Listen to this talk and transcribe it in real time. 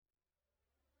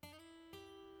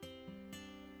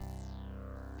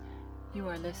You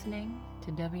are listening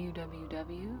to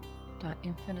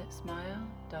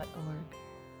www.infinitesmile.org.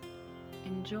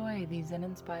 Enjoy these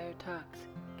Zen-inspired talks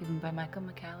given by Michael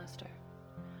McAllister,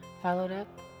 followed up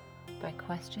by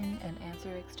question and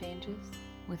answer exchanges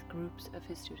with groups of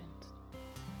his students.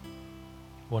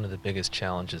 One of the biggest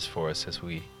challenges for us as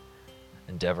we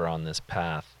endeavor on this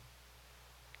path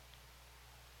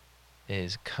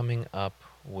is coming up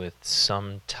with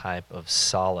some type of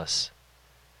solace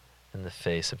in the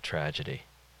face of tragedy.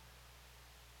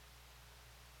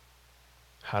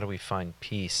 How do we find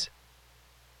peace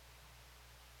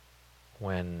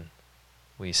when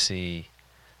we see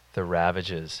the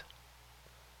ravages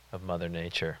of Mother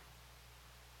Nature?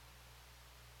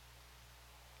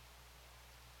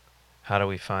 How do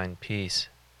we find peace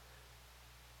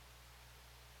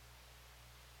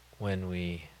when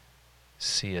we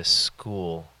see a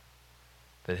school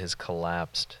that has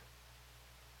collapsed,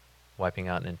 wiping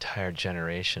out an entire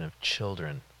generation of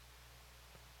children?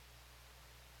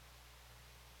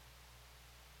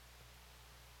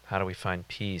 How do we find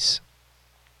peace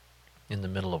in the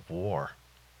middle of war?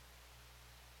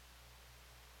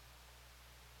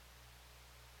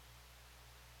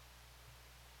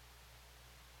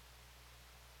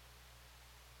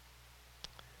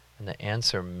 And the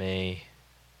answer may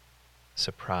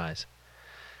surprise,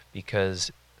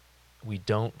 because we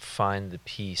don't find the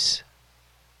peace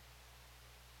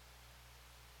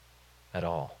at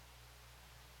all.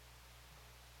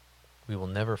 We will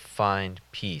never find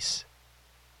peace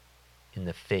in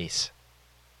the face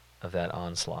of that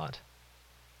onslaught.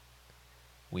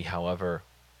 We, however,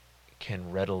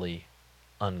 can readily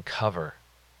uncover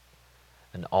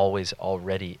an always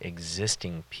already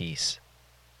existing peace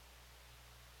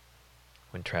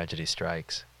when tragedy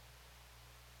strikes.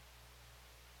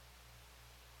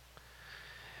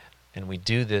 And we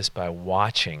do this by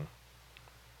watching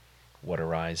what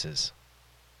arises.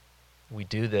 We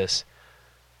do this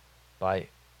by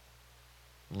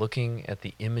looking at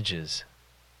the images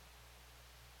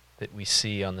that we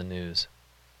see on the news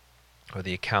or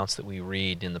the accounts that we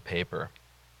read in the paper.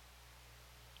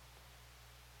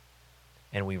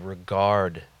 And we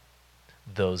regard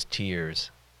those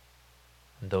tears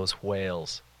and those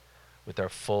wails with our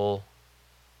full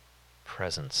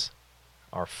presence,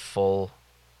 our full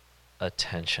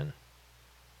attention.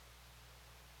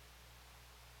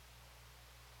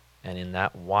 And in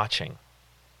that watching,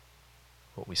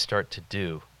 what we start to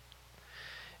do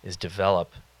is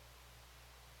develop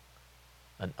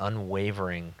an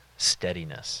unwavering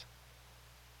steadiness.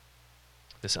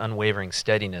 This unwavering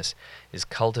steadiness is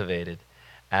cultivated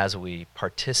as we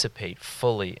participate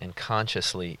fully and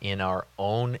consciously in our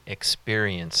own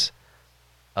experience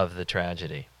of the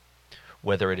tragedy.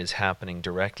 Whether it is happening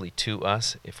directly to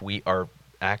us, if we are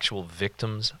actual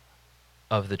victims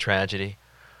of the tragedy,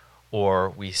 or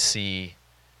we see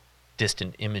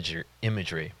distant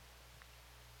imagery.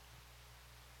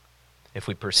 If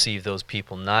we perceive those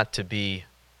people not to be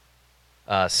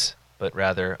us, but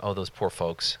rather, oh, those poor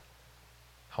folks,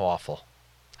 how awful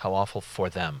for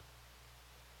them.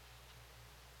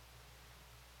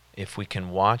 If we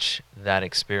can watch that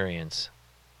experience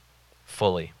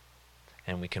fully,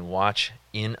 and we can watch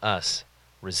in us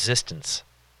resistance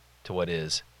to what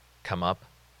is come up,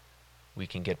 we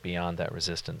can get beyond that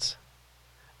resistance,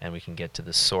 and we can get to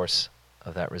the source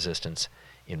of that resistance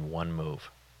in one move.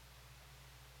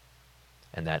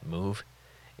 And that move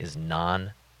is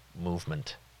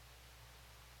non-movement.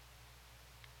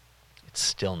 It's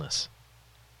stillness.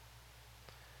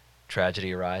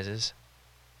 Tragedy arises.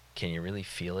 Can you really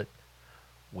feel it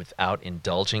without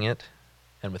indulging it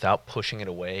and without pushing it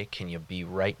away? Can you be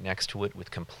right next to it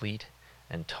with complete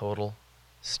and total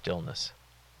stillness?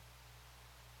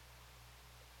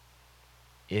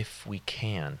 If we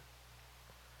can,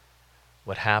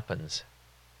 what happens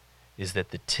is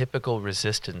that the typical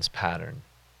resistance pattern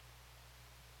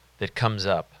that comes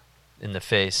up in the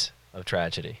face of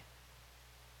tragedy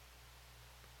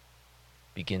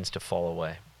begins to fall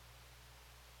away.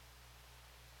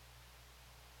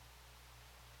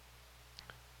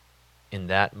 In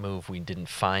that move, we didn't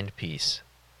find peace.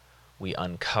 We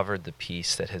uncovered the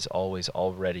peace that has always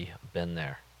already been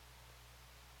there.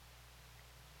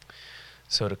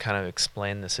 So to kind of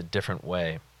explain this a different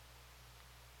way,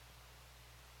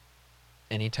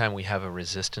 anytime we have a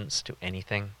resistance to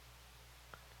anything,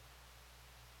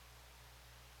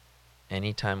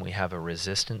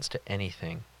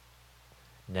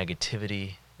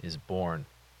 negativity is born.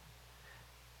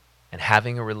 And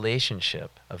having a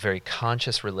relationship, a very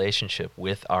conscious relationship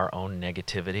with our own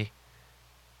negativity,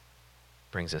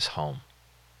 brings us home.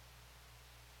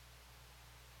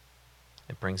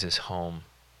 It brings us home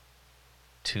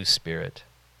to spirit,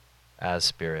 as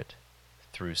spirit,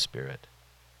 through spirit.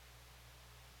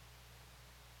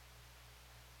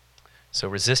 So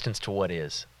resistance to what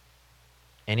is.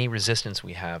 Any resistance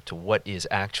we have to what is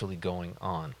actually going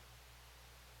on.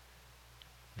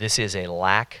 This is a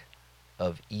lack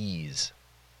of ease.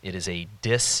 It is a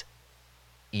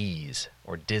dis-ease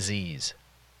or disease.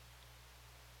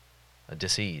 A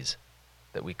disease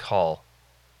that we call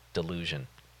delusion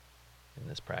in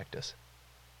this practice.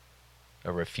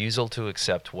 A refusal to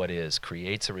accept what is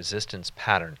creates a resistance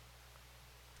pattern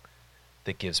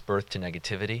that gives birth to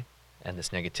negativity, and this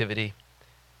negativity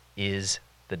is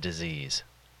the disease.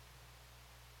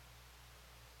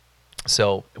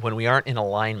 So when we aren't in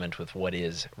alignment with what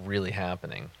is really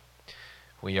happening,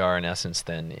 we are in essence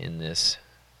then in this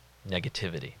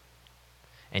negativity.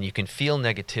 And you can feel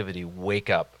negativity wake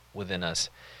up within us.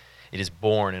 It is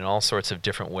born in all sorts of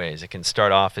different ways. It can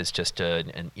start off as just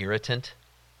an irritant.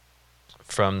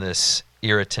 From this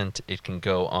irritant, it can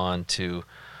go on to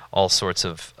all sorts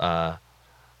of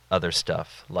other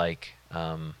stuff, like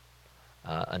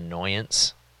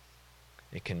annoyance.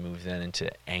 It can move then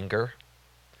into anger.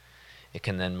 It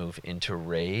can then move into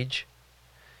rage.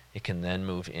 It can then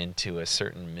move into a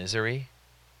certain misery,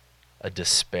 a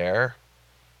despair,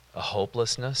 a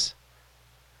hopelessness,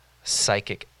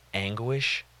 psychic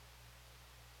anguish.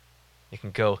 It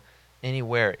can go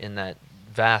anywhere in that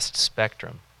vast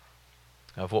spectrum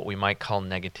of what we might call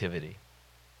negativity.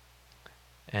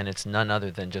 And it's none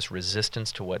other than just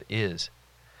resistance to what is.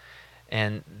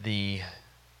 And the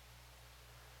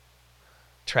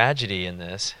tragedy in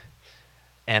this,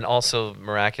 and also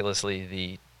miraculously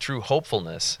the true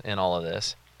hopefulness in all of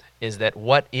this, is that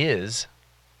what is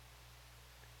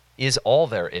all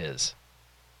there is.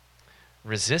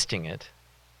 Resisting it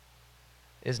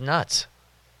is nuts.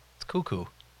 It's cuckoo.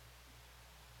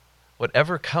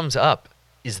 Whatever comes up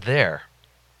is there.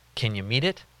 Can you meet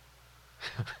it?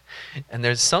 And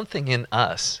there's something in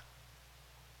us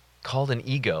called an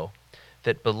ego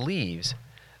that believes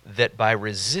that by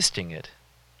resisting it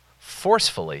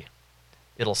forcefully,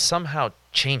 it'll somehow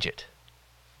change it.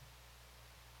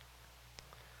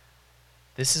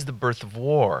 This is the birth of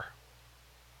war.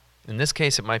 In this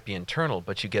case, it might be internal,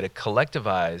 but you get a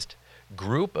collectivized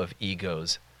group of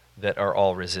egos that are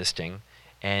all resisting,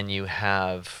 and you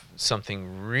have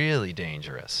something really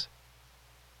dangerous.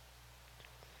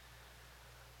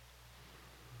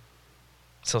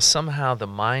 So somehow the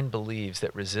mind believes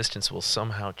that resistance will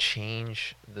somehow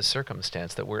change the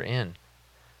circumstance that we're in.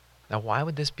 Now, why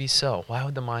would this be so? Why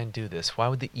would the mind do this? Why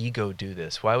would the ego do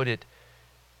this? Why would it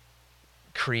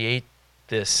create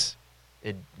this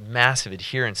massive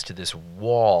adherence to this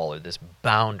wall or this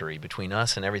boundary between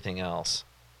us and everything else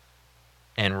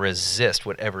and resist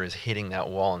whatever is hitting that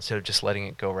wall instead of just letting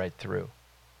it go right through?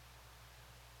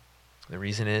 The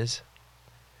reason is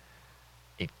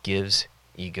it gives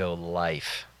ego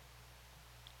life.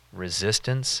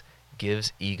 Resistance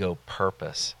gives ego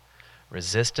purpose.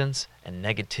 Resistance and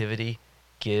negativity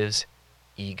gives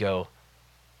ego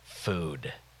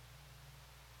food.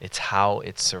 It's how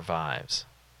it survives.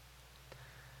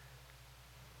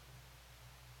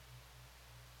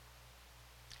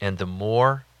 And the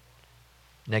more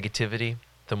negativity,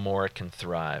 the more it can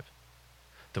thrive.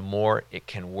 The more it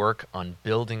can work on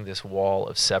building this wall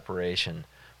of separation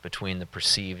between the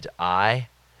perceived I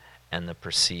and the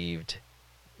perceived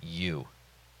you,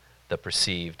 the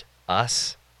perceived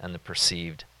us and the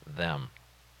perceived them.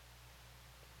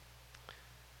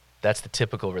 That's the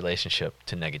typical relationship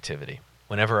to negativity.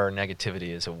 Whenever our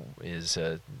negativity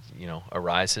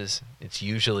arises, it's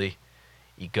usually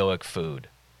egoic food,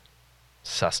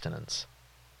 sustenance.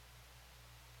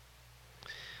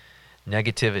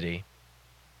 Negativity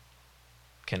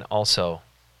can also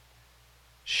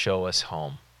show us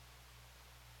home.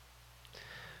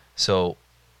 So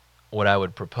what I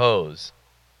would propose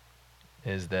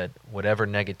is that whatever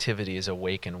negativity is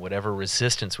awakened, whatever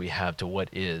resistance we have to what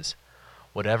is,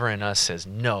 whatever in us says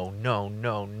no, no,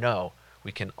 no, no,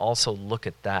 we can also look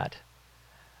at that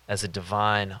as a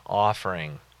divine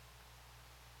offering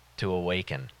to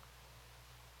awaken.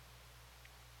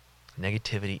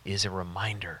 Negativity is a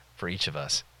reminder for each of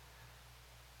us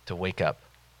to wake up,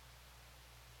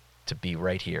 to be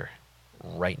right here,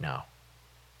 right now,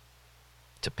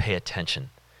 to pay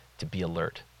attention, to be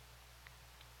alert.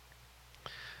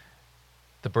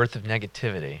 The birth of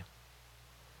negativity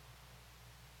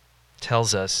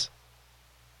tells us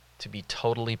to be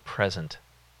totally present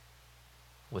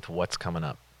with what's coming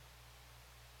up.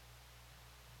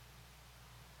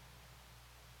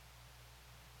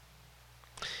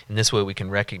 In this way, we can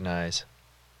recognize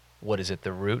what is at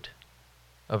the root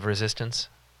of resistance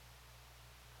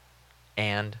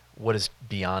and what is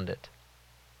beyond it.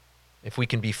 If we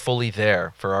can be fully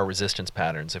there for our resistance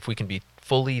patterns, if we can be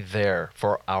fully there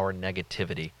for our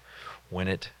negativity when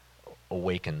it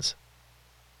awakens,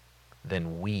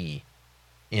 then we,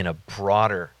 in a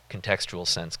broader contextual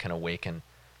sense, can awaken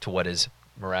to what is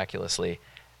miraculously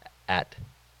at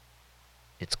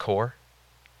its core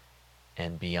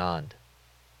and beyond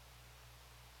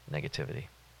negativity.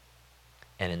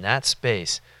 And in that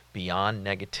space, beyond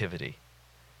negativity,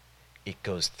 it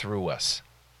goes through us.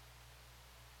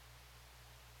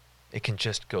 It can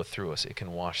just go through us. It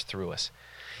can wash through us.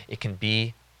 It can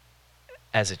be,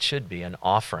 as it should be, an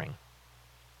offering.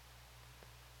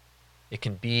 It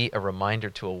can be a reminder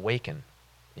to awaken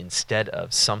instead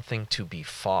of something to be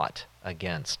fought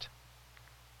against.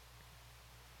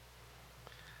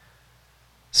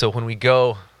 So when we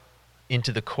go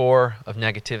into the core of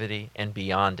negativity and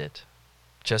beyond it,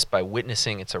 just by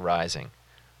witnessing its arising,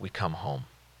 we come home.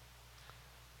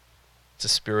 It's a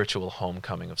spiritual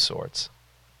homecoming of sorts.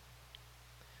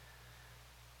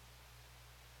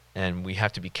 And we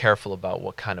have to be careful about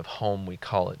what kind of home we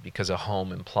call it, because a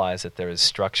home implies that there is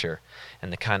structure,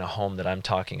 and the kind of home that I'm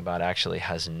talking about actually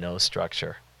has no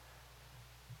structure.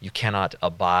 You cannot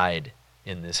abide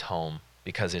in this home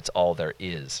because it's all there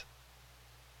is.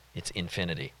 It's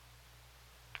infinity.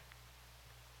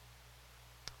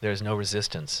 There's no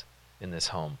resistance in this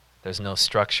home. There's no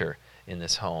structure in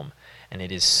this home. And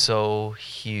it is so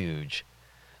huge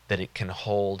that it can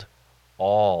hold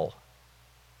all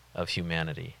of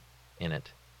humanity in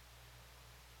it.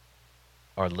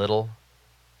 Our little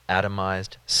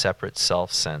atomized, separate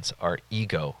self-sense, our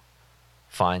ego,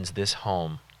 finds this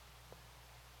home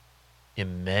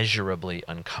immeasurably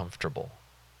uncomfortable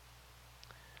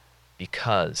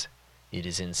because it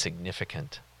is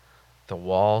insignificant. The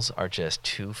walls are just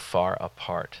too far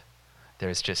apart.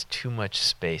 There's just too much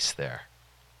space there.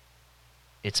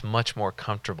 It's much more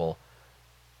comfortable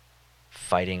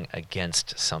fighting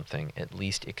against something. At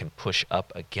least it can push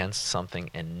up against something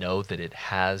and know that it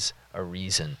has a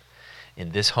reason.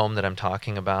 In this home that I'm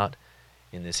talking about,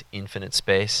 in this infinite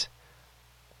space,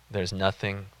 there's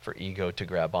nothing for ego to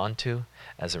grab onto.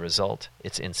 As a result,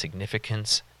 its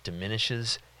insignificance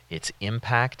diminishes, its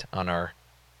impact on our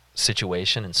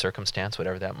situation and circumstance,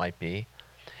 whatever that might be,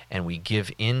 and we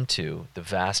give into the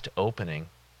vast opening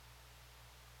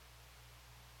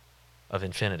of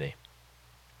infinity.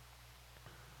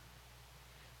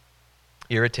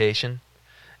 Irritation,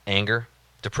 anger,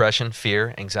 depression,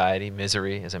 fear, anxiety,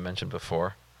 misery, as I mentioned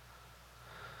before.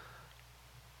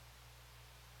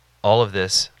 All of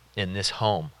this in this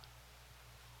home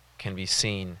can be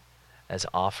seen as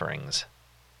offerings.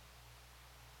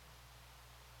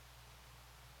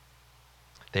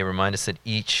 They remind us that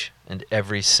each and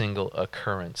every single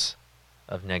occurrence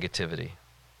of negativity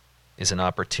is an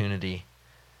opportunity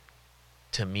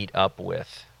to meet up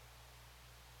with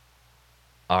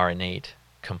our innate,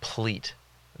 complete,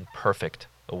 and perfect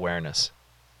awareness.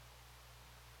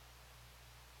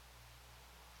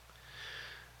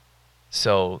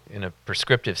 So, in a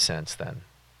prescriptive sense then,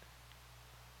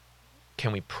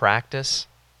 can we practice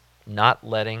not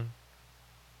letting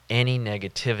any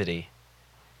negativity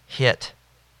hit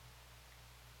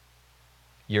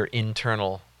your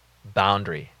internal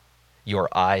boundary, your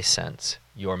I sense,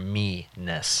 your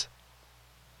me-ness?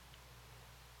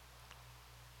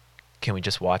 Can we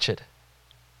just watch it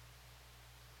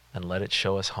and let it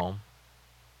show us home?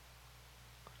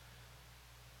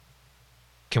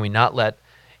 Can we not let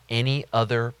any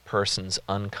other person's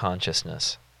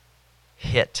unconsciousness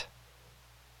hit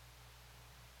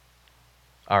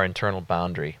our internal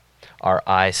boundary, our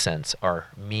I sense, our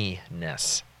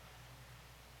me-ness?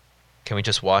 Can we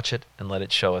just watch it and let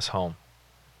it show us home?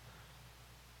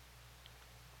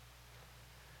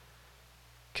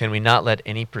 Can we not let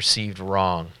any perceived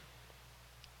wrong,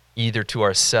 either to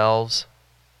ourselves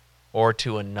or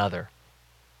to another,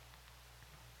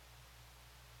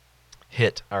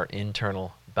 hit our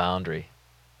internal boundary,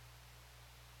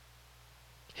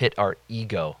 hit our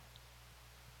ego,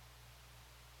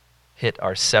 hit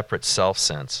our separate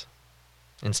self-sense?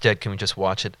 Instead, can we just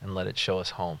watch it and let it show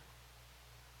us home?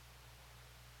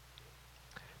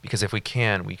 Because if we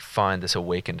can, we find this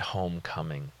awakened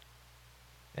homecoming.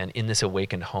 And in this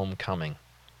awakened homecoming,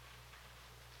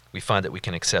 we find that we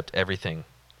can accept everything,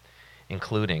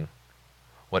 including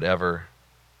whatever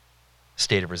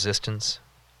state of resistance,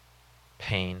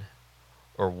 pain,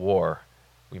 or war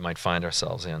we might find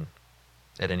ourselves in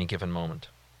at any given moment.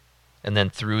 And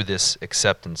then through this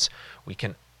acceptance, we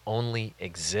can only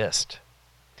exist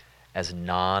as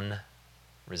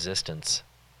non-resistance.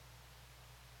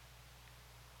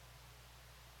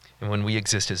 And when we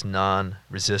exist as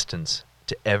non-resistance,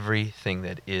 to everything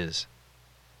that is.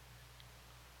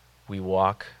 We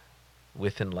walk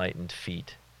with enlightened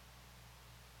feet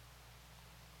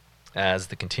as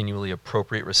the continually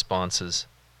appropriate responses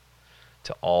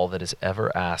to all that is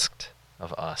ever asked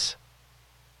of us.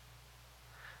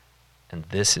 And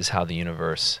this is how the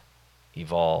universe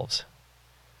evolves.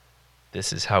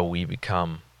 This is how we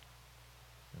become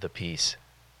the peace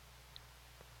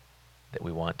that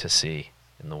we want to see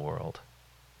in the world.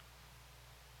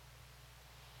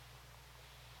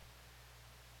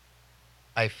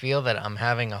 I feel that I'm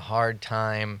having a hard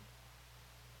time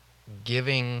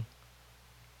giving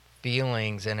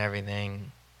feelings and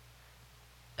everything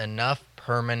enough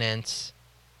permanence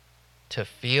to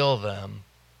feel them,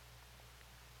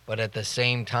 but at the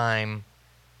same time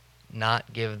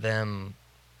not give them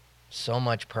so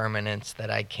much permanence that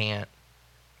I can't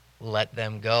let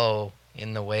them go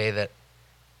in the way that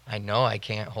I know I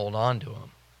can't hold on to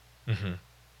them. Mm-hmm.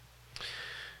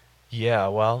 Yeah,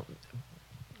 well,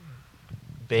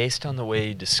 based on the way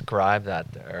you describe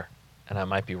that there, and I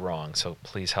might be wrong, so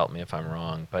please help me if I'm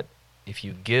wrong, but if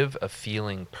you give a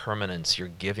feeling permanence, you're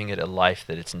giving it a life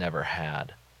that it's never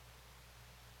had.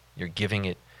 You're giving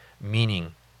it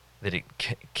meaning that it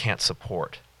can't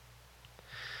support.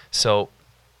 So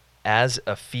as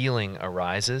a feeling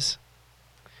arises,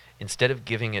 instead of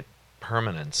giving it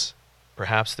permanence,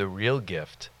 perhaps the real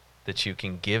gift that you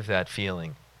can give that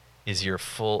feeling is your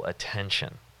full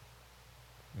attention.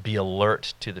 Be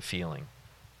alert to the feeling.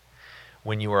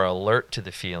 When you are alert to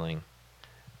the feeling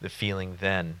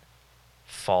then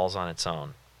falls on its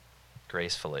own,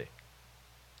 gracefully.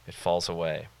 It falls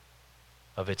away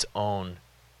of its own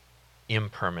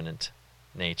impermanent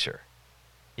nature.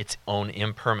 Its own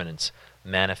impermanence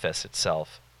manifests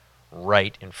itself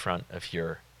right in front of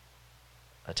your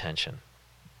attention.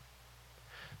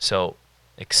 So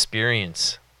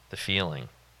experience the feeling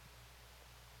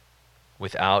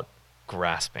without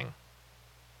grasping.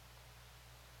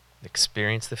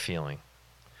 Experience the feeling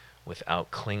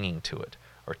without clinging to it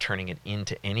or turning it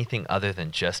into anything other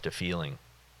than just a feeling.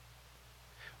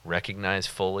 Recognize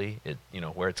fully it,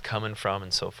 where it's coming from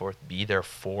and so forth. Be there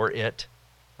for it,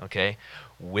 okay,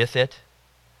 with it,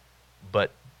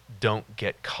 but don't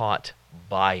get caught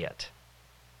by it.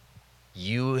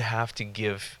 You have to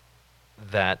give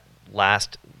that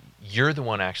last, you're the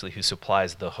one actually who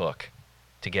supplies the hook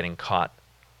to getting caught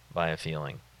by a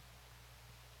feeling.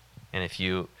 And if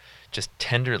you just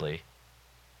tenderly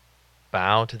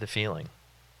bow to the feeling,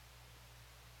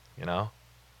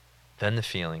 then the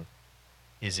feeling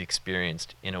is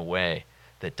experienced in a way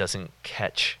that doesn't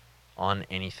catch on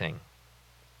anything,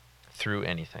 through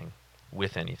anything,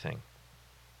 with anything.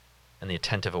 And the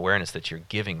attentive awareness that you're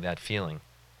giving that feeling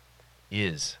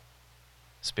is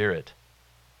spirit.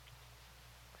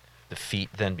 The feet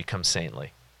then become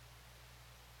saintly.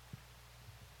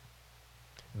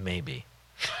 Maybe.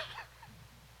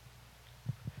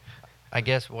 I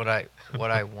guess what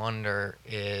I wonder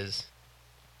is,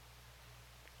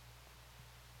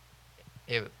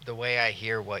 if the way I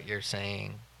hear what you're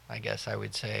saying, I guess I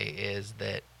would say is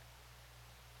that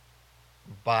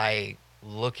by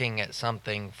looking at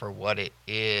something for what it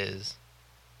is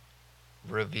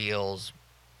reveals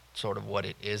sort of what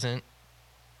it isn't.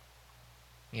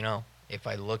 If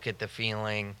I look at the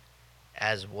feeling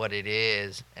as what it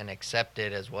is and accept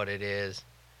it as what it is,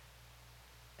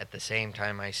 at the same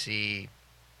time I see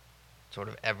sort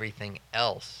of everything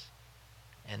else,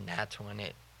 and that's when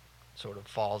it sort of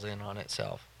falls in on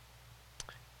itself.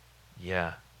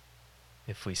 Yeah.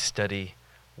 If we study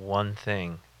one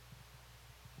thing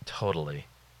totally,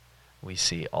 we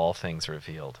see all things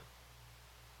revealed.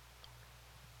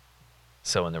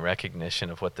 So in the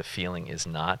recognition of what the feeling is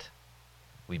not,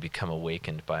 we become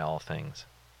awakened by all things,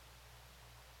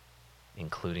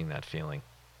 including that feeling,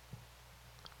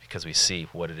 because we see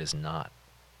what it is not.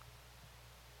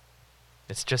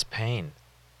 It's just pain.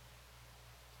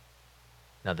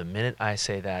 Now, the minute I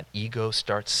say that, ego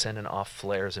starts sending off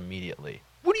flares immediately.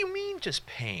 What do you mean, just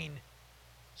pain?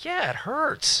 Yeah, it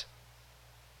hurts.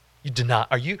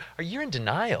 You're in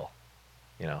denial.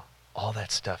 All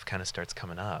that stuff kind of starts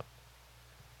coming up.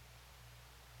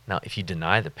 Now, if you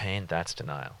deny the pain, that's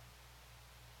denial.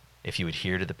 If you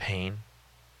adhere to the pain,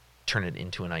 turn it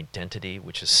into an identity,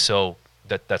 which is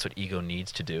that's what ego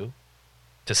needs to do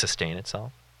to sustain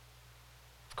itself.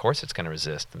 Of course it's going to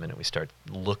resist the minute we start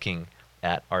looking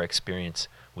at our experience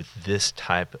with this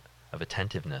type of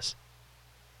attentiveness.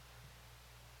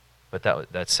 But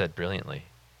that's said brilliantly.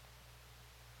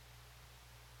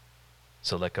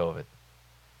 So let go of it.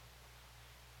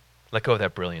 Let go of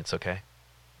that brilliance, okay?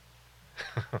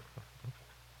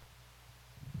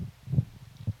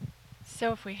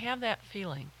 So if we have that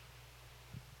feeling,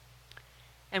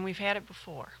 and we've had it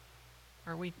before,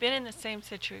 or we've been in the same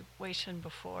situation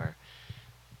before,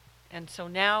 and so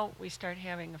now we start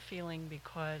having a feeling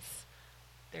because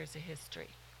there's a history,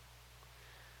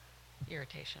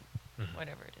 irritation,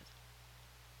 whatever it is.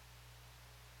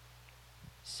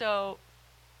 So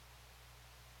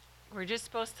we're just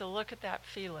supposed to look at that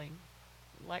feeling,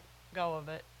 let go of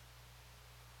it,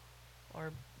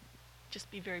 or just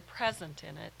be very present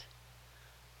in it,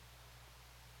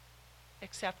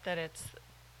 accept that it's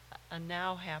a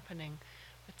now happening.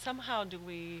 But somehow do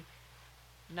we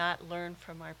not learn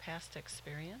from our past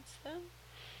experience then?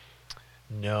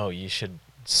 No, you should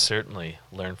certainly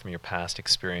learn from your past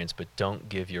experience, but don't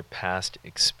give your past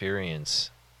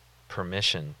experience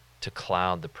permission to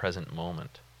cloud the present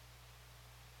moment.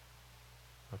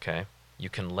 Okay?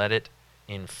 You can let it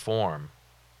inform,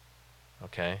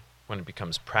 okay, when it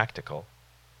becomes practical.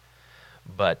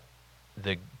 But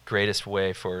the greatest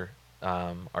way for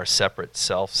our separate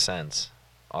self-sense,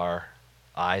 our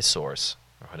I source,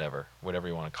 or whatever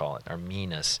you want to call it, our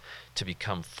me-ness, to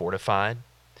become fortified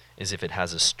is if it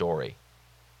has a story.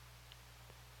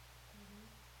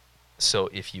 So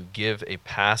if you give a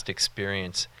past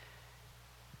experience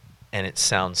and it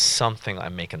sounds something,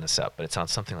 I'm making this up, but it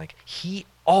sounds something like, he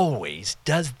always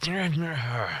does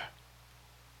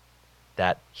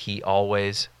that, he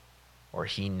always, or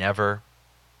he never,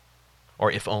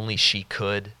 or if only she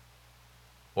could,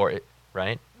 or it,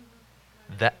 right?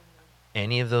 That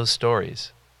any of those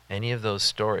stories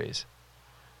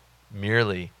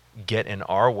merely get in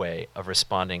our way of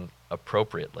responding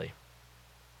appropriately.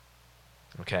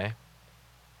 Okay?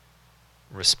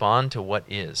 Respond to what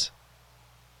is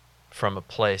from a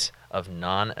place of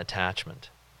non-attachment.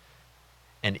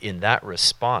 And in that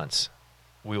response,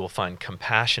 we will find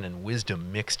compassion and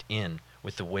wisdom mixed in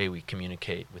with the way we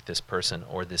communicate with this person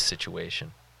or this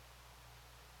situation.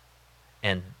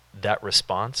 And that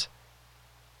response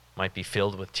might be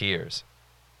filled with tears,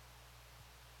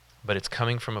 but it's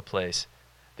coming from a place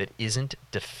that isn't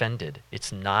defended.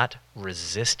 It's not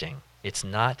resisting. It's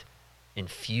not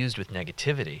infused with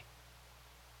negativity.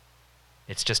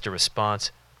 It's just a response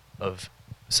of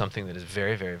something that is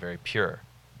very, very, very pure.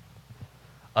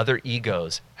 Other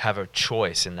egos have a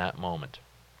choice in that moment.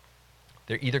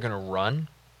 They're either going to run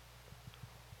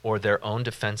or their own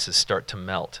defenses start to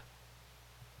melt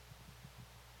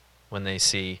when they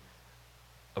see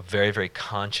a very, very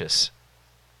conscious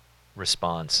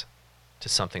response to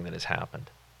something that has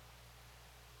happened.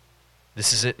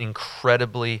 This is an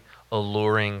incredibly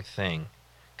alluring thing.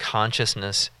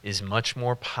 Consciousness is much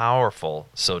more powerful,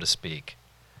 so to speak,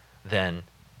 than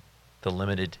the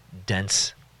limited,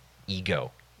 dense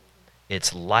ego.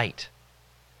 It's light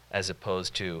as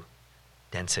opposed to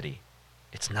density.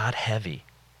 It's not heavy.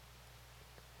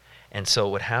 And so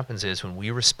what happens is when we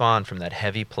respond from that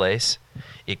heavy place,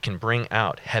 it can bring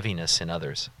out heaviness in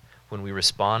others. When we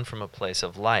respond from a place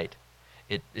of light,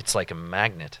 it's like a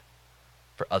magnet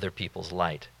for other people's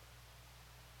light.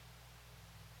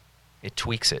 It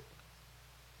tweaks it.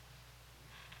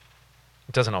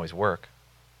 It doesn't always work.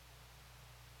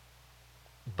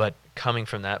 But coming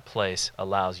from that place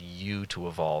allows you to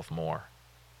evolve more.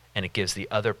 And it gives the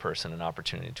other person an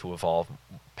opportunity to evolve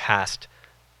past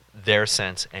their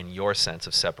sense and your sense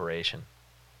of separation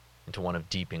into one of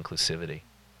deep inclusivity.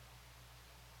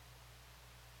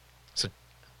 So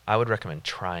I would recommend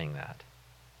trying that.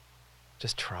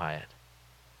 Just try it.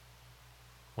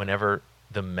 Whenever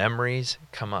the memories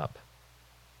come up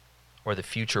or the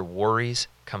future worries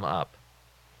come up,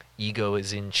 ego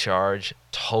is in charge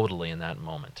totally in that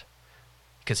moment,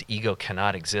 because ego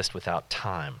cannot exist without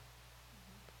time.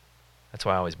 That's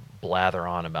why I always blather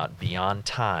on about beyond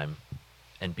time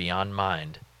and beyond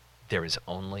mind, there is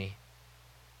only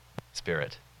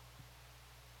spirit.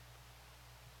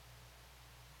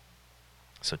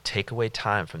 So take away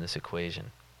time from this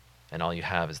equation, and all you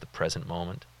have is the present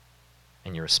moment,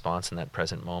 and your response in that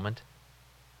present moment,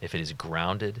 if it is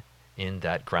grounded in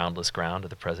that groundless ground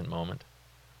of the present moment,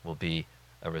 will be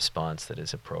a response that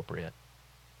is appropriate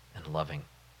and loving,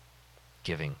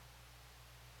 giving,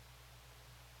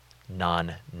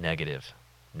 non-negative,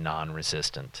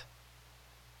 non-resistant,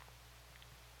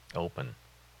 open.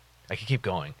 I could keep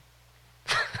going.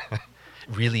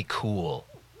 Really cool.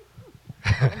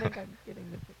 I think I'm getting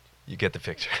the picture. You get the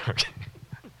picture. Okay.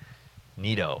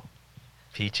 Neato.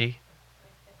 Peachy.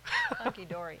 Hunky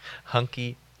dory.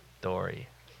 Hunky dory.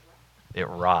 It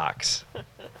rocks.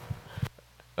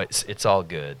 It's all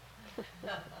good.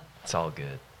 It's all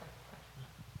good.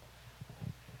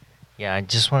 Yeah, I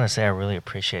just want to say I really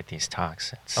appreciate these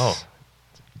talks.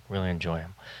 Really enjoy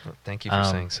them. Well, thank you for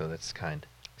saying so. That's kind.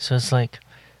 So it's like,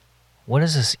 what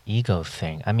is this ego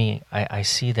thing? I mean, I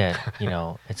see that,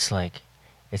 it's like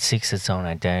it seeks its own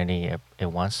identity. It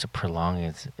wants to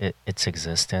prolong its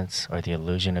existence, or the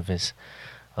illusion of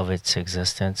its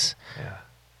existence. Yeah.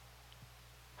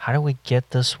 How do we get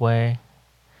this way?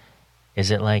 Is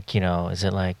it like,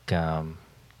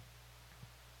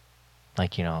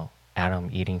 Adam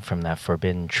eating from that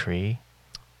forbidden tree?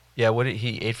 Yeah,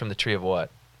 he ate from the tree of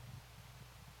what?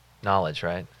 Knowledge,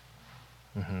 right?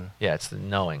 Mm-hmm. Yeah, it's the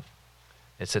knowing.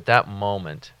 It's at that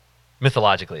moment,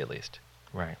 mythologically at least,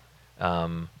 Right.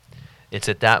 it's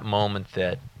at that moment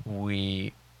that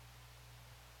we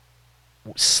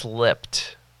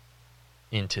slipped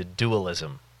into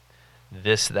dualism.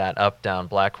 This, that, up, down,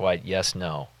 black, white, yes,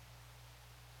 no.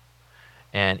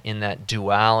 And in that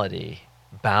duality,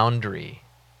 boundary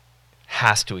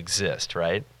has to exist,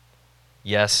 right?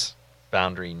 Yes,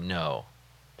 boundary, no.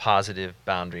 Positive,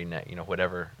 boundary,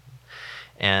 whatever.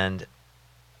 And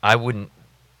I wouldn't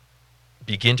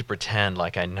begin to pretend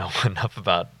like I know enough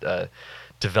about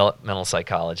developmental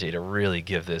psychology to really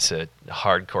give this a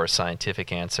hardcore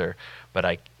scientific answer,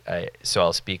 but so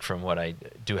I'll speak from what I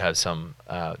do have some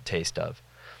taste of.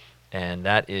 And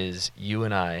that is, you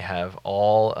and I have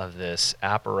all of this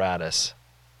apparatus,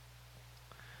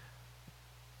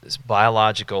 this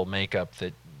biological makeup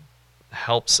that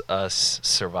helps us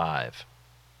survive.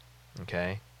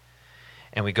 Okay?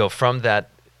 And we go from that,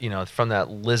 from that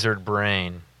lizard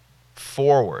brain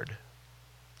forward.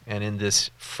 And in this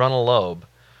frontal lobe,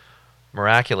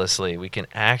 miraculously, we can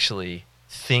actually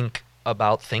think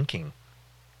about thinking.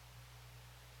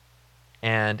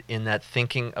 And in that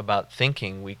thinking about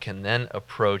thinking, we can then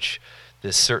approach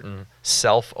this certain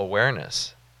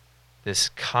self-awareness, this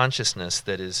consciousness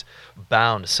that is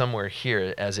bound somewhere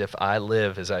here, as if I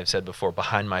live, as I've said before,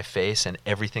 behind my face and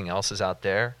everything else is out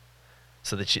there.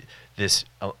 So that this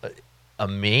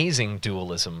amazing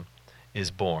dualism is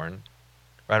born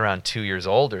right around 2 years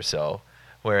old or so,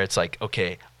 where it's like,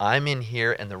 okay, I'm in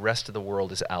here and the rest of the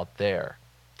world is out there.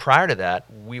 Prior to that,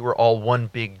 we were all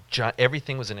one big giant,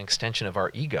 everything was an extension of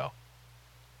our ego.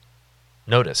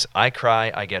 Notice, I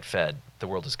cry, I get fed, the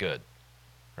world is good,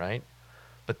 right?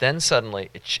 But then suddenly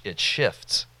it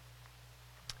shifts.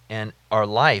 And our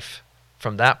life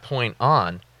from that point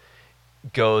on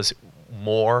goes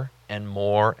more and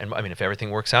more, and I mean, if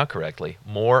everything works out correctly,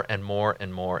 more and more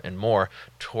and more and more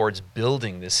towards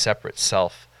building this separate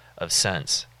self of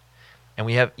sense. And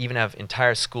we even have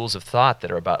entire schools of thought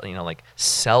that are about, like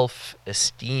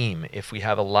self-esteem. If we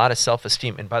have a lot of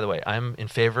self-esteem, and by the way, I'm in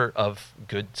favor of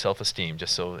good self-esteem,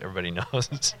 just so everybody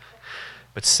knows.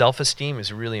 But self-esteem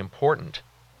is really important,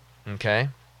 okay?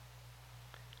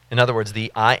 In other words,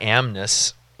 the I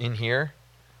amness in here,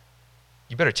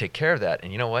 you better take care of that.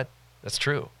 And you know what? That's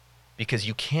true. Because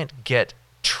you can't get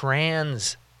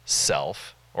trans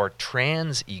self or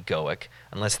trans egoic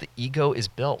unless the ego is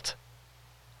built.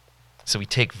 So we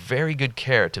take very good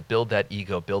care to build that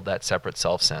ego, build that separate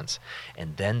self sense.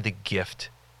 And then the gift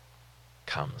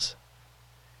comes.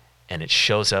 And it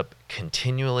shows up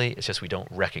continually. It's just we don't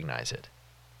recognize it.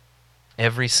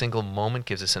 Every single moment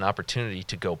gives us an opportunity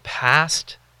to go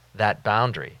past that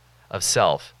boundary of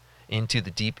self into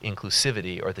the deep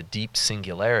inclusivity or the deep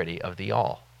singularity of the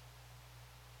all.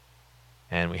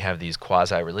 And we have these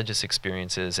quasi-religious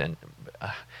experiences, and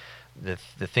the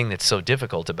thing that's so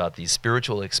difficult about these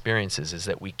spiritual experiences is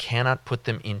that we cannot put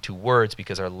them into words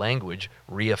because our language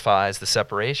reifies the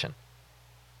separation.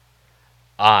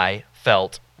 I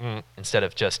felt, instead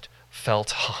of just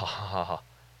felt,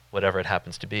 whatever it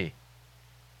happens to be.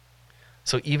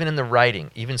 So even in the writing,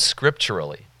 even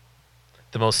scripturally,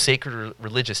 the most sacred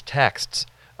religious texts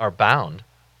are bound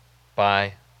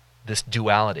by this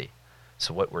duality.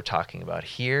 So what we're talking about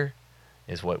here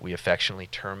is what we affectionately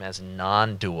term as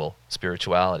non-dual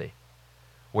spirituality,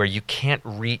 where you can't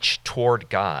reach toward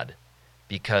God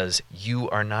because you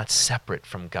are not separate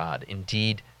from God.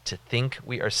 Indeed, to think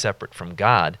we are separate from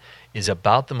God is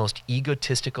about the most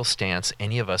egotistical stance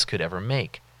any of us could ever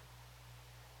make.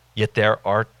 Yet there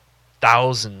are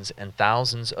thousands and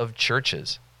thousands of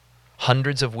churches,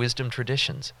 hundreds of wisdom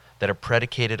traditions that are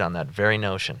predicated on that very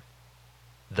notion.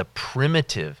 The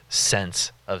primitive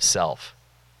sense of self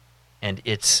and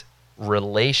its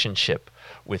relationship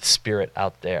with spirit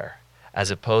out there,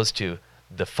 as opposed to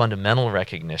the fundamental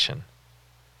recognition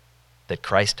that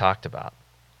Christ talked about,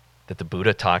 that the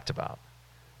Buddha talked about,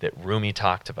 that Rumi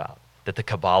talked about, that the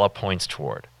Kabbalah points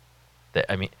toward.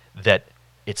 That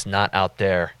it's not out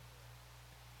there,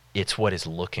 it's what is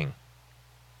looking.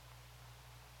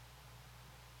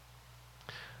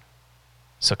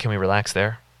 So can we relax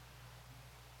there?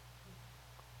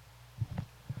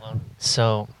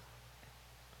 So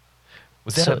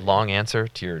Was that So- a long answer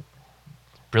to your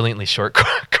brilliantly short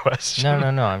question?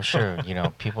 No. I'm sure,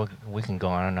 people, we can go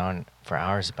on and on for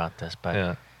hours about this, but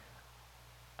Yeah.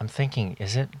 I'm thinking,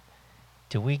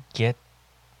 do we get,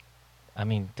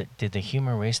 did the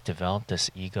human race develop this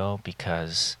ego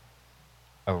because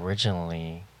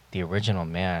originally, the original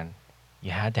man,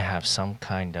 you had to have some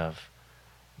kind of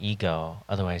ego,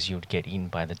 otherwise you would get eaten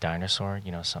by the dinosaur,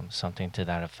 something to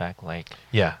that effect. Like,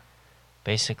 Yeah.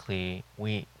 basically,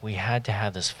 we had to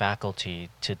have this faculty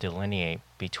to delineate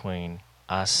between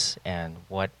us and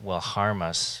what will harm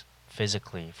us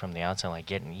physically from the outside, like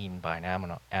getting eaten by an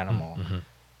animal. Mhm.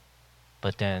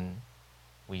 But then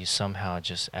we somehow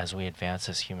just, as we advance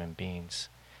as human beings,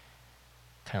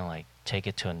 kind of like take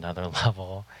it to another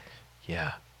level,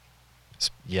 Yeah.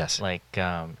 Yes. like,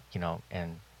 and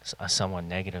a somewhat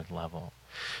negative level.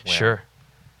 where- Sure.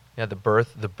 Yeah, the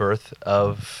birth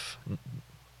of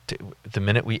the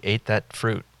minute we ate that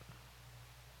fruit,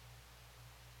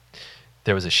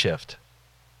 there was a shift.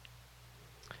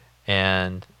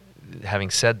 And having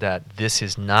said that, this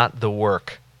is not the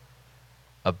work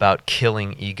about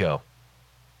killing ego.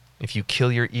 If you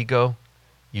kill your ego,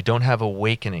 you don't have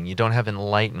awakening, you don't have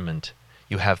enlightenment,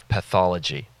 you have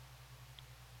pathology.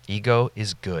 Ego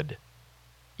is good.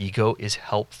 Ego is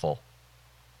helpful.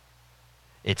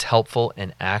 It's helpful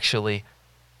in actually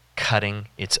cutting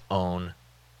its own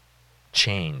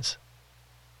chains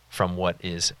from what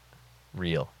is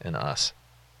real in us.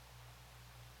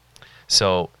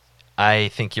 So I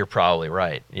think you're probably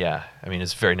right. Yeah. I mean,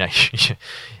 it's very nice.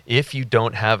 If you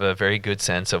don't have a very good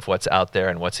sense of what's out there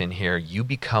and what's in here, you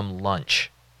become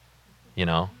lunch,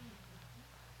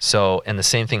 So, and the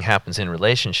same thing happens in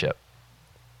relationship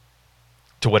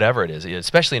to whatever it is,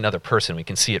 especially another person. We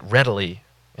can see it readily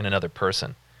in another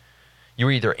person.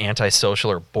 You're either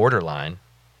antisocial or borderline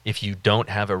if you don't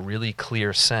have a really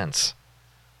clear sense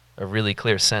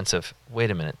of,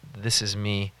 wait a minute, this is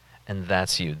me and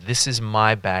that's you. This is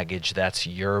my baggage, that's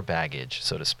your baggage,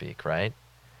 so to speak, right?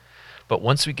 But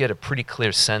once we get a pretty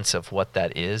clear sense of what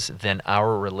that is, then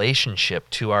our relationship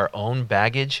to our own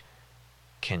baggage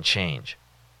can change.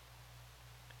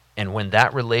 And when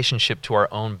that relationship to our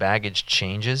own baggage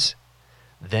changes,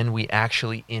 then we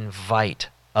actually invite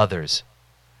others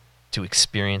to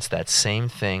experience that same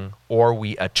thing, or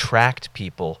we attract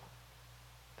people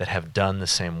that have done the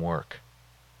same work.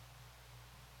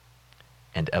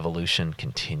 And evolution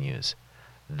continues.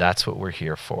 That's what we're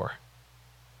here for.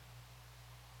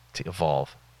 To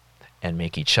evolve and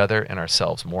make each other and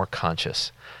ourselves more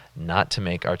conscious, not to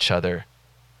make our chother.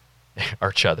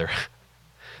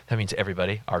 That means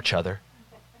everybody, our chother.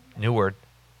 New word.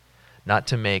 Not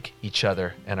to make each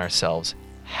other and ourselves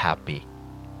happy.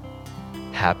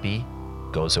 Happy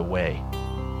goes away.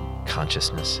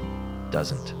 Consciousness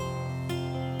doesn't.